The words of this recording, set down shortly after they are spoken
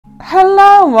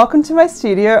Hello and welcome to my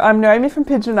studio. I'm Naomi from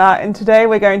Pigeon Art and today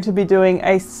we're going to be doing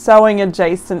a sewing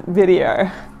adjacent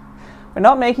video. We're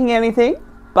not making anything,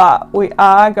 but we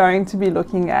are going to be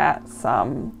looking at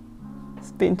some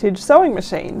vintage sewing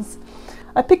machines.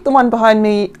 I picked the one behind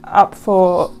me up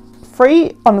for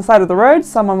free on the side of the road.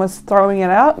 Someone was throwing it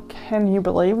out. Can you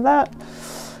believe that?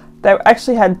 They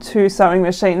actually had two sewing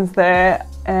machines there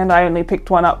and I only picked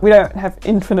one up. We don't have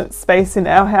infinite space in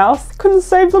our house. Couldn't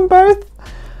save them both.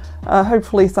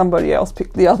 Hopefully somebody else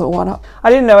picked the other one up. I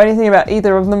didn't know anything about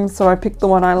either of them, so I picked the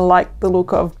one I liked the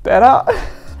look of better.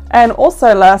 And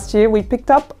also last year we picked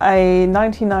up a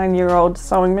 99-year-old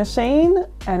sewing machine,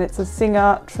 and it's a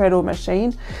Singer treadle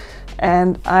machine.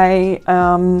 And I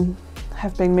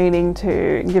have been meaning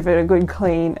to give it a good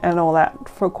clean and all that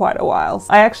for quite a while.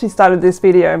 I actually started this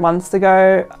video months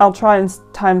ago. I'll try and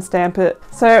timestamp it.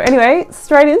 So anyway,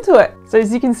 straight into it. So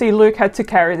as you can see, Luke had to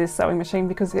carry this sewing machine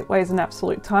because it weighs an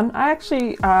absolute ton. I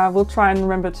actually will try and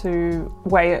remember to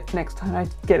weigh it next time I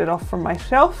get it off from my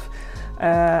shelf.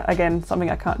 Again, something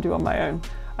I can't do on my own.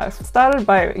 I started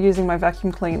by using my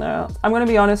vacuum cleaner. I'm going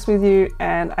to be honest with you,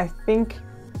 and I think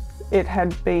it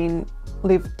had been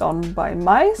lived on by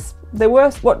mice. There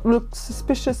were what looked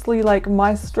suspiciously like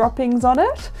mice droppings on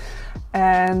it,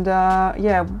 and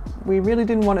yeah, we really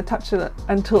didn't want to touch it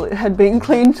until it had been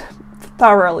cleaned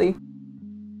thoroughly.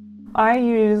 I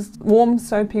used warm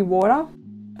soapy water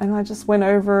and I just went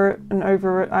over it and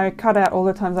over it. I cut out all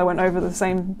the times I went over the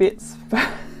same bits.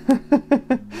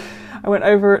 I went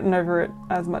over it and over it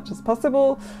as much as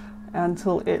possible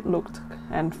until it looked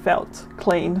and felt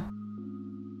clean.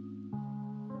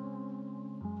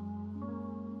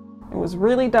 It was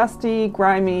really dusty,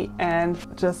 grimy, and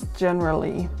just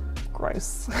generally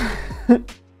gross.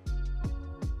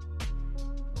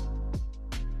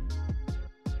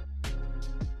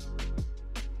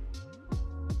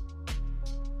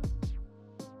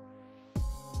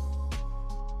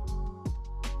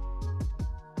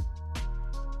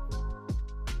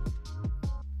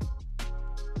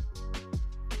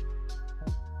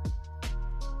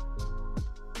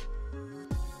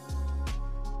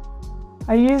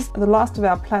 I used the last of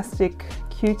our plastic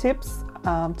Q-tips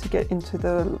to get into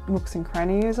the nooks and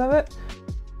crannies of it.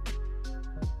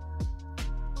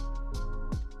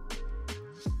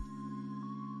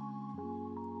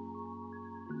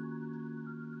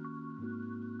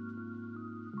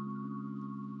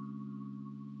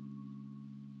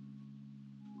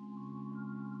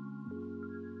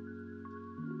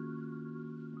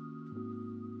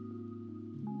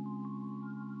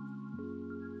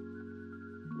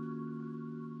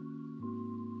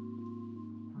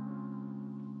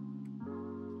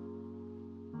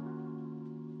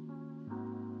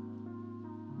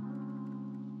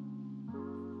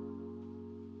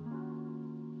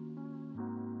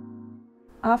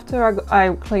 After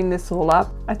I cleaned this all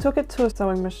up, I took it to a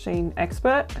sewing machine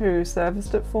expert who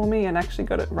serviced it for me and actually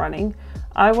got it running.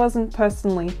 I wasn't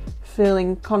personally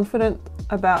feeling confident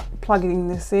about plugging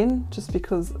this in just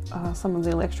because some of the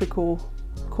electrical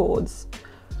cords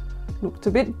looked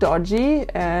a bit dodgy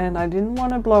and I didn't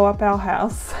want to blow up our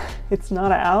house. It's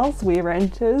not ours, we're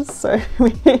renters, so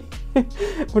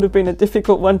it would have been a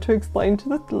difficult one to explain to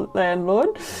the landlord.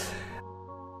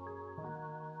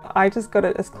 I just got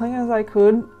it as clean as I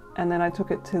could and then I took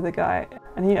it to the guy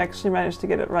and he actually managed to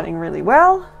get it running really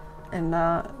well, and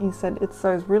he said it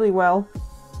sews really well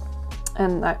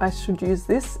and I should use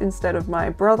this instead of my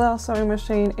brother sewing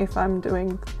machine if I'm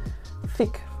doing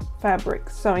thick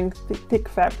fabrics, sewing thick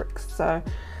fabrics. So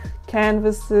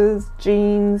canvases,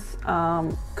 jeans,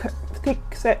 thick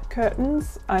set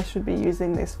curtains, I should be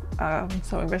using this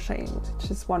sewing machine,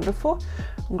 which is wonderful.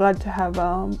 I'm glad to have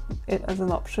it as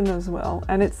an option as well,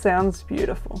 and it sounds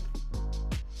beautiful.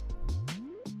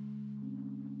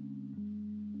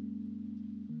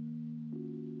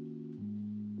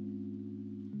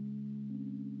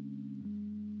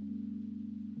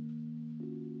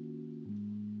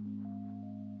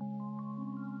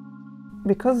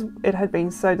 Because it had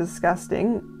been so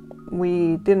disgusting,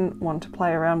 we didn't want to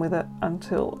play around with it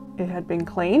until it had been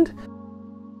cleaned.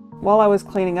 While I was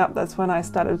cleaning up, that's when I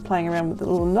started playing around with the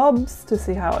little knobs to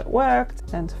see how it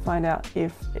worked and to find out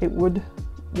if it would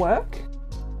work.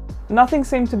 Nothing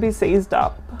seemed to be seized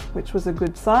up, which was a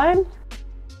good sign.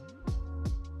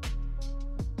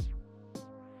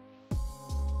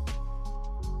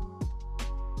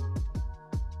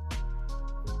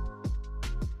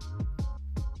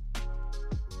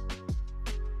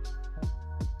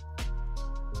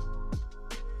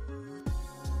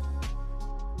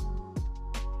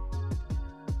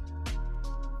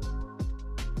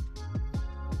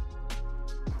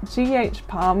 G.H.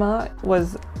 Palmer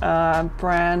was a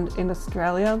brand in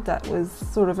Australia that was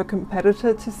sort of a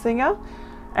competitor to Singer,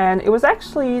 and it was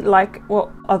actually like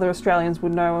what other Australians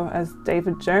would know as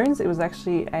David Jones. It was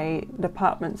actually a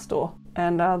department store,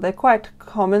 and they're quite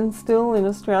common still in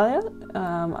Australia.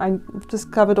 I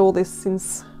discovered all this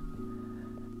since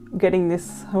getting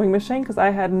this sewing machine because I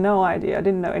had no idea. I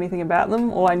didn't know anything about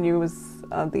them. All I knew was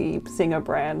the Singer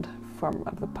brand from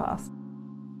the past.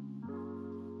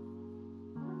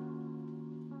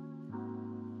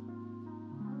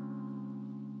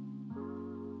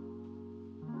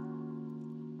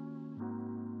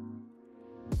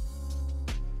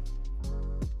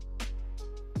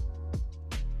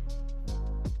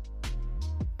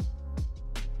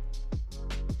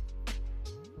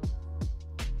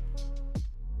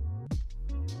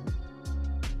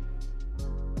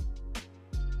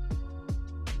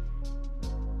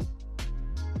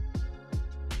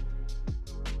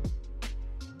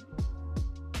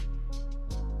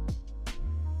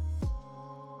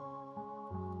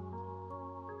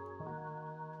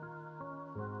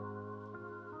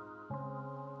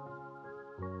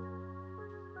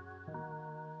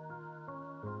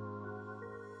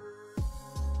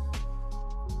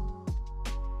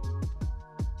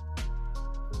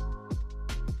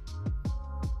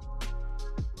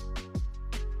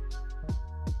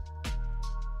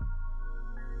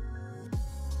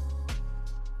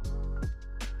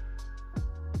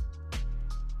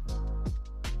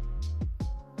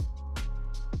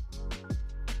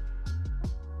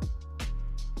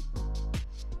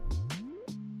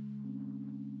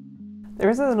 There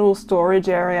is a little storage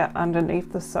area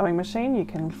underneath the sewing machine. You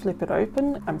can flip it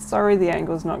open. I'm sorry the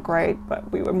angle's not great,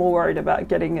 but we were more worried about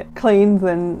getting it clean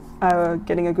than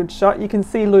getting a good shot. You can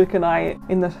see Luke and I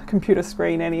in the computer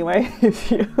screen anyway,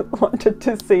 if you wanted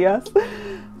to see us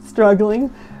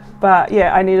struggling. But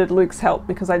yeah, I needed Luke's help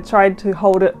because I tried to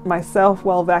hold it myself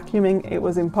while vacuuming. It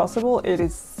was impossible. It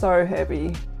is so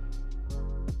heavy.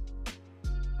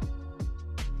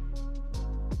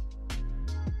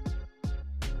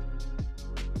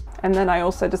 And then I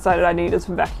also decided I needed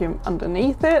to vacuum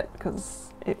underneath it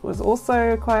because it was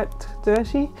also quite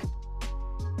dirty.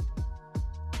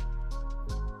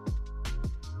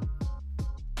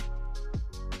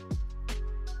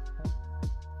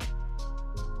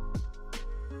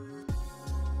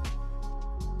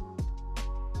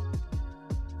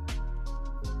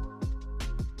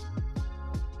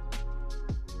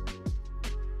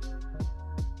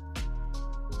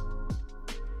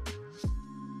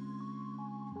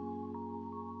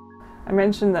 I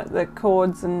mentioned that the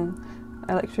cords and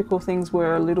electrical things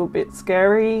were a little bit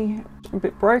scary, a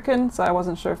bit broken, so I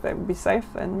wasn't sure if they would be safe,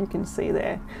 and you can see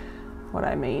there what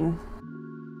I mean.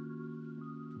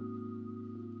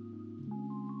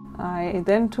 I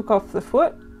then took off the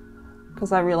foot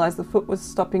because I realized the foot was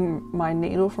stopping my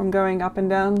needle from going up and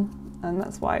down, and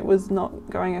that's why it was not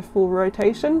going a full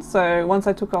rotation. So once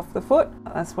I took off the foot,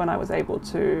 that's when I was able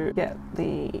to get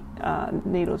the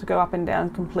needle to go up and down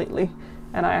completely.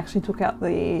 And I actually took out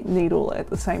the needle at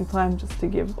the same time just to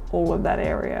give all of that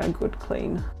area a good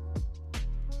clean.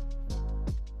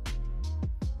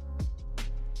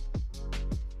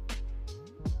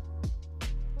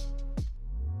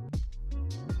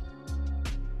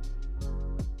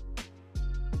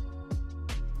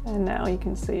 And now you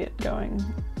can see it going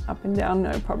up and down,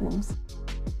 no problems.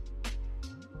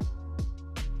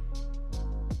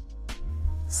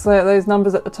 So those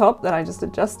numbers at the top that I just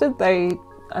adjusted, they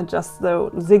adjust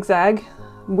the zigzag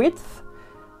width,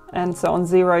 and so on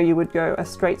 0 you would go a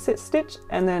straight set stitch,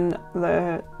 and then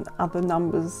the other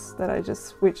numbers that I just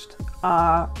switched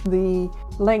are the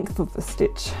length of the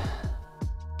stitch.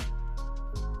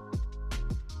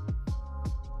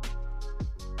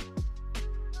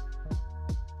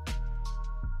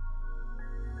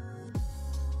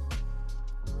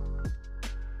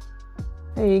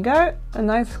 There you go, a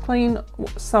nice clean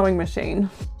sewing machine.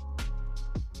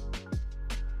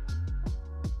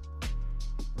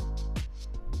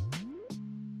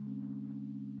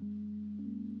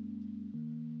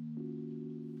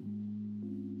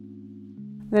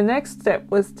 The next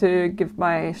step was to give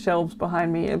my shelves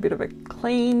behind me a bit of a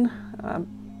clean,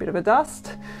 bit of a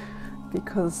dust,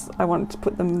 because I wanted to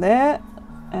put them there,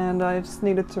 and I just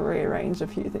needed to rearrange a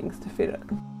few things to fit it.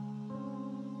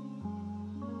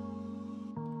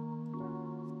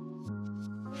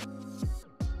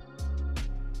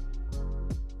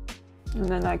 And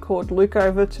then I called Luke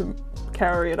over to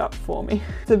carry it up for me.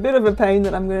 It's a bit of a pain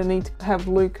that I'm going to need to have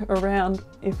Luke around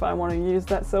if I want to use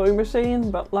that sewing machine,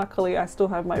 but luckily I still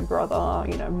have my brother,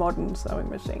 you know, modern sewing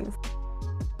machines.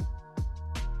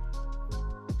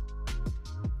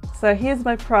 So here's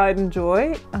my pride and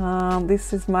joy.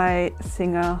 This is my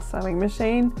Singer sewing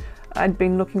machine. I'd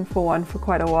been looking for one for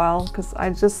quite a while because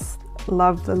I just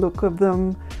love the look of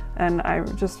them, and I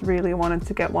just really wanted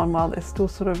to get one while they're still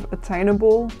sort of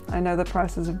attainable. I know the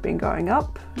prices have been going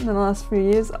up in the last few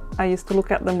years. I used to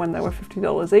look at them when they were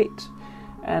 $50 each,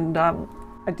 and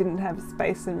I didn't have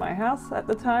space in my house at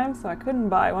the time, so I couldn't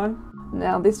buy one.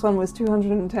 Now this one was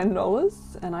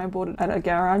 $210 and I bought it at a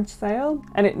garage sale,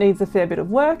 and it needs a fair bit of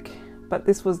work, but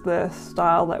this was the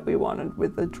style that we wanted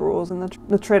with the drawers and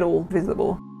the treadle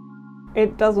visible.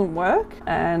 It doesn't work,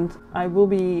 and I will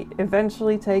be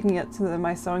eventually taking it to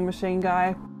my sewing machine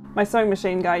guy. My sewing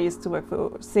machine guy used to work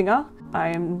for Singer. I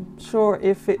am sure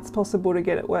if it's possible to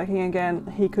get it working again,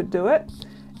 he could do it.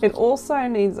 It also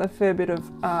needs a fair bit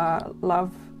of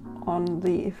love on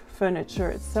the furniture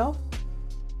itself.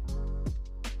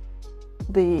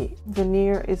 The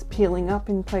veneer is peeling up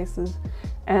in places,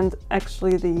 and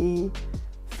actually the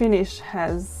finish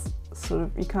has sort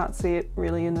of, you can't see it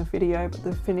really in the video, but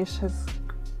the finish has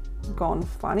gone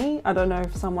funny. I don't know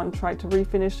if someone tried to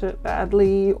refinish it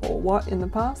badly or what in the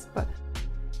past, but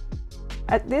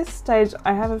at this stage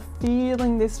I have a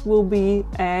feeling this will be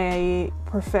a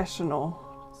professional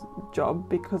job,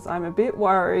 because I'm a bit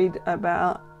worried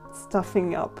about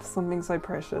stuffing up something so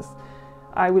precious.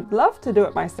 I would love to do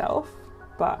it myself,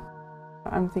 but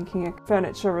I'm thinking a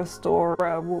furniture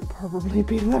restorer will probably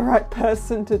be the right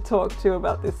person to talk to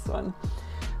about this one.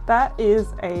 That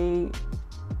is a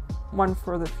one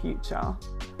for the future.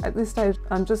 At this stage,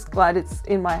 I'm just glad it's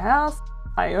in my house.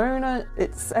 I own it,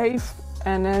 it's safe,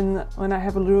 and then when I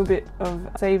have a little bit of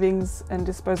savings and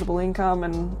disposable income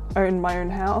and own my own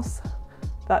house,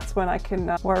 that's when I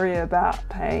can worry about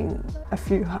paying a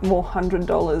few more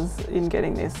 $100s in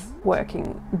getting this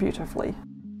working beautifully.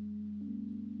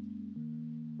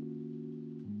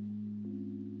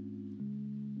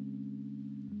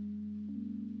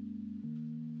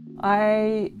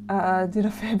 I did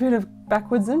a fair bit of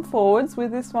backwards and forwards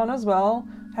with this one as well.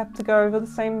 Have to go over the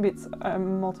same bits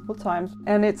multiple times,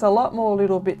 and it's a lot more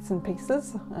little bits and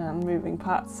pieces and moving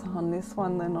parts on this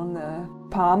one than on the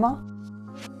Palmer.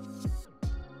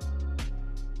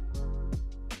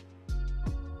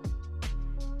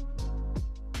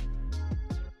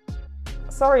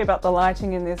 Sorry about the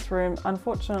lighting in this room.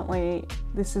 Unfortunately,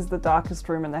 this is the darkest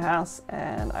room in the house,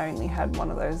 and I only had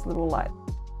one of those little lights.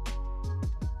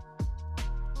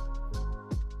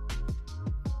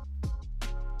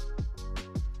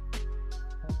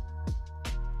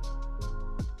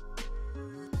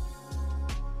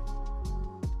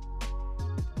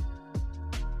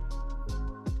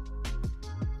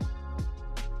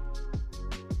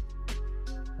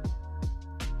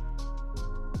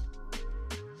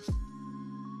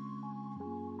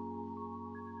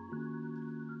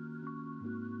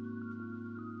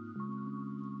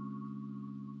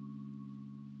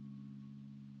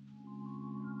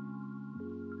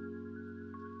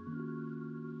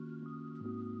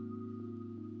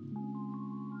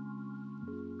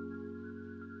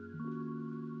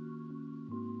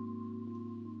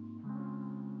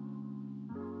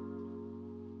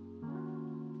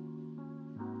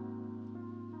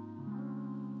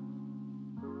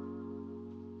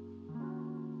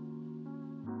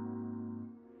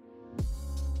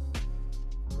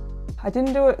 I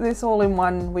didn't do this all in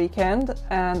one weekend,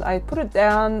 and I put it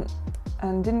down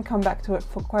and didn't come back to it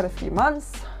for quite a few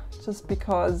months, just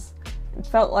because it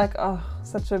felt like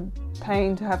such a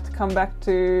pain to have to come back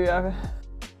to.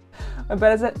 But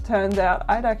as it turned out,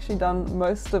 I'd actually done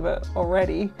most of it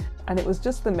already, and it was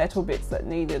just the metal bits that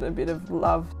needed a bit of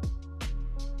love.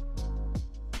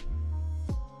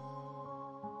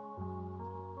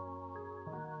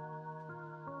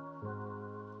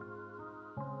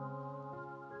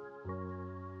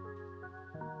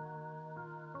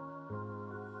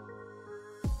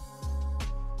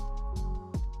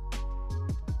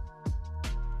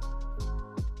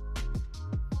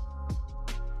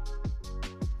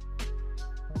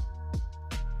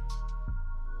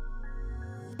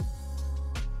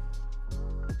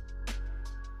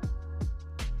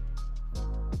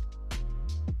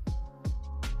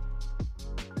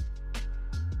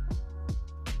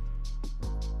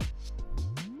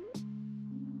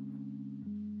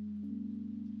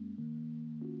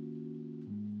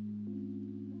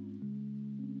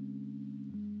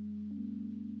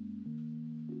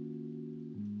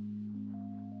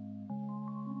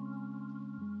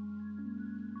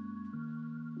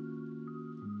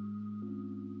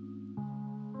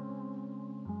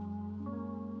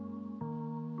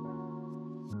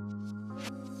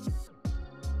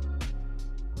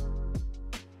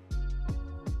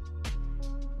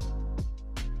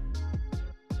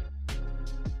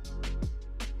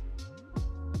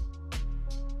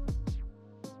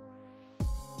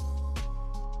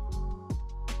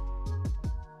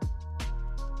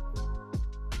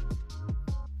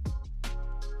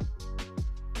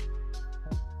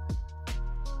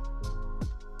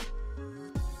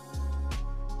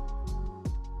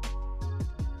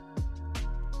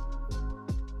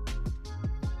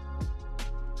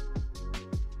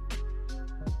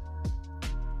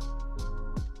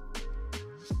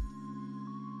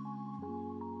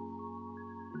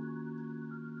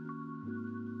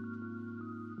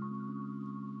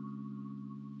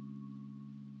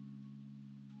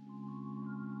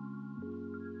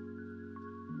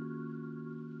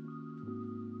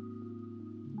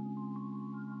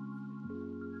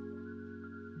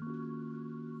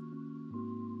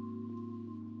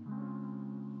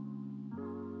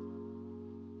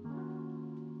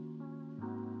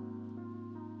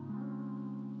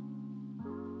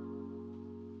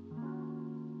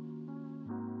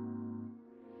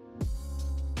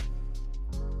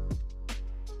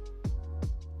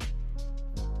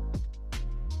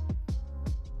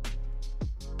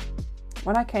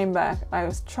 When I came back, I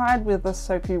tried with the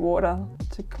soapy water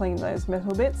to clean those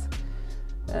metal bits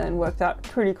and worked out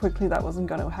pretty quickly that wasn't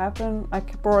going to happen. I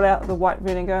brought out the white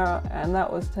vinegar and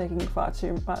that was taking far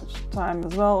too much time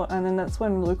as well. And then that's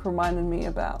when Luke reminded me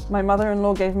about my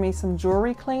mother-in-law gave me some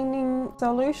jewelry cleaning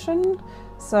solution.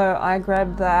 So I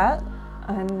grabbed that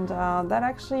and that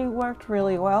actually worked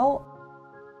really well.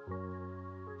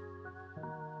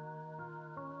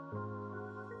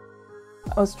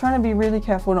 I was trying to be really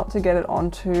careful not to get it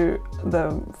onto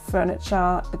the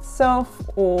furniture itself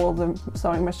or the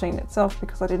sewing machine itself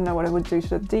because I didn't know what it would do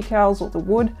to the decals or the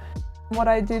wood. What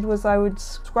I did was I would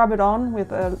scrub it on with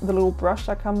the little brush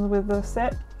that comes with the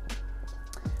set,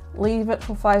 leave it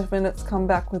for 5 minutes, come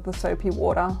back with the soapy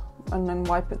water and then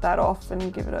wipe that off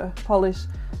and give it a polish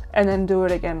and then do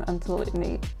it again until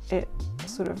it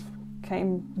sort of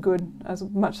came good as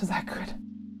much as I could.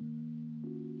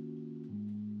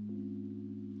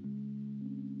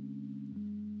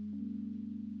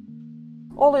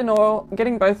 All in all,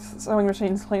 getting both sewing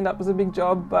machines cleaned up was a big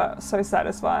job, but so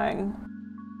satisfying.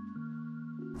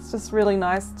 It's just really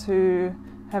nice to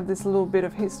have this little bit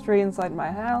of history inside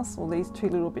my house, or these two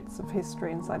little bits of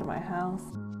history inside of my house.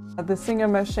 The Singer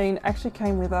machine actually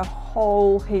came with a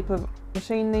whole heap of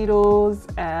machine needles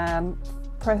and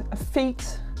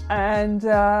feet and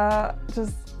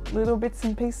just little bits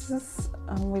and pieces,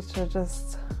 which are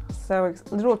just so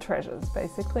little treasures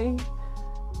basically,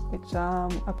 which are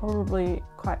probably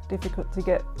quite difficult to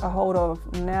get a hold of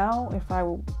now if I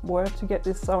were to get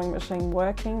this sewing machine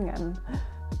working and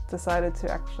decided to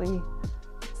actually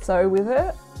sew with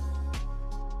it.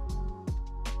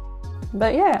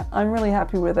 But yeah, I'm really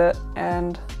happy with it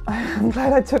and I'm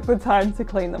glad I took the time to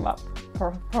clean them up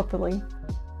properly.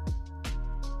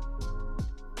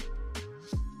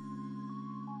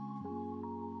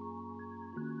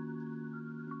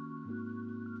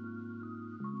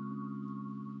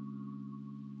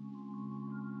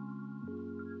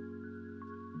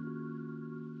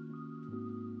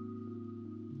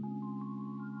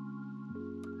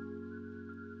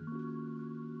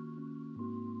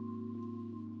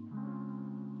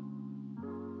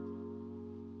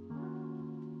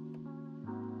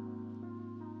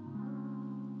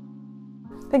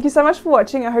 Thank you so much for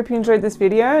watching. I hope you enjoyed this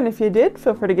video, and if you did,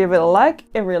 feel free to give it a like.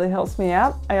 It really helps me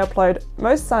out. I upload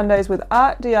most Sundays with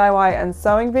art, DIY and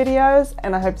sewing videos,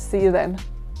 and I hope to see you then.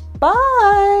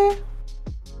 Bye!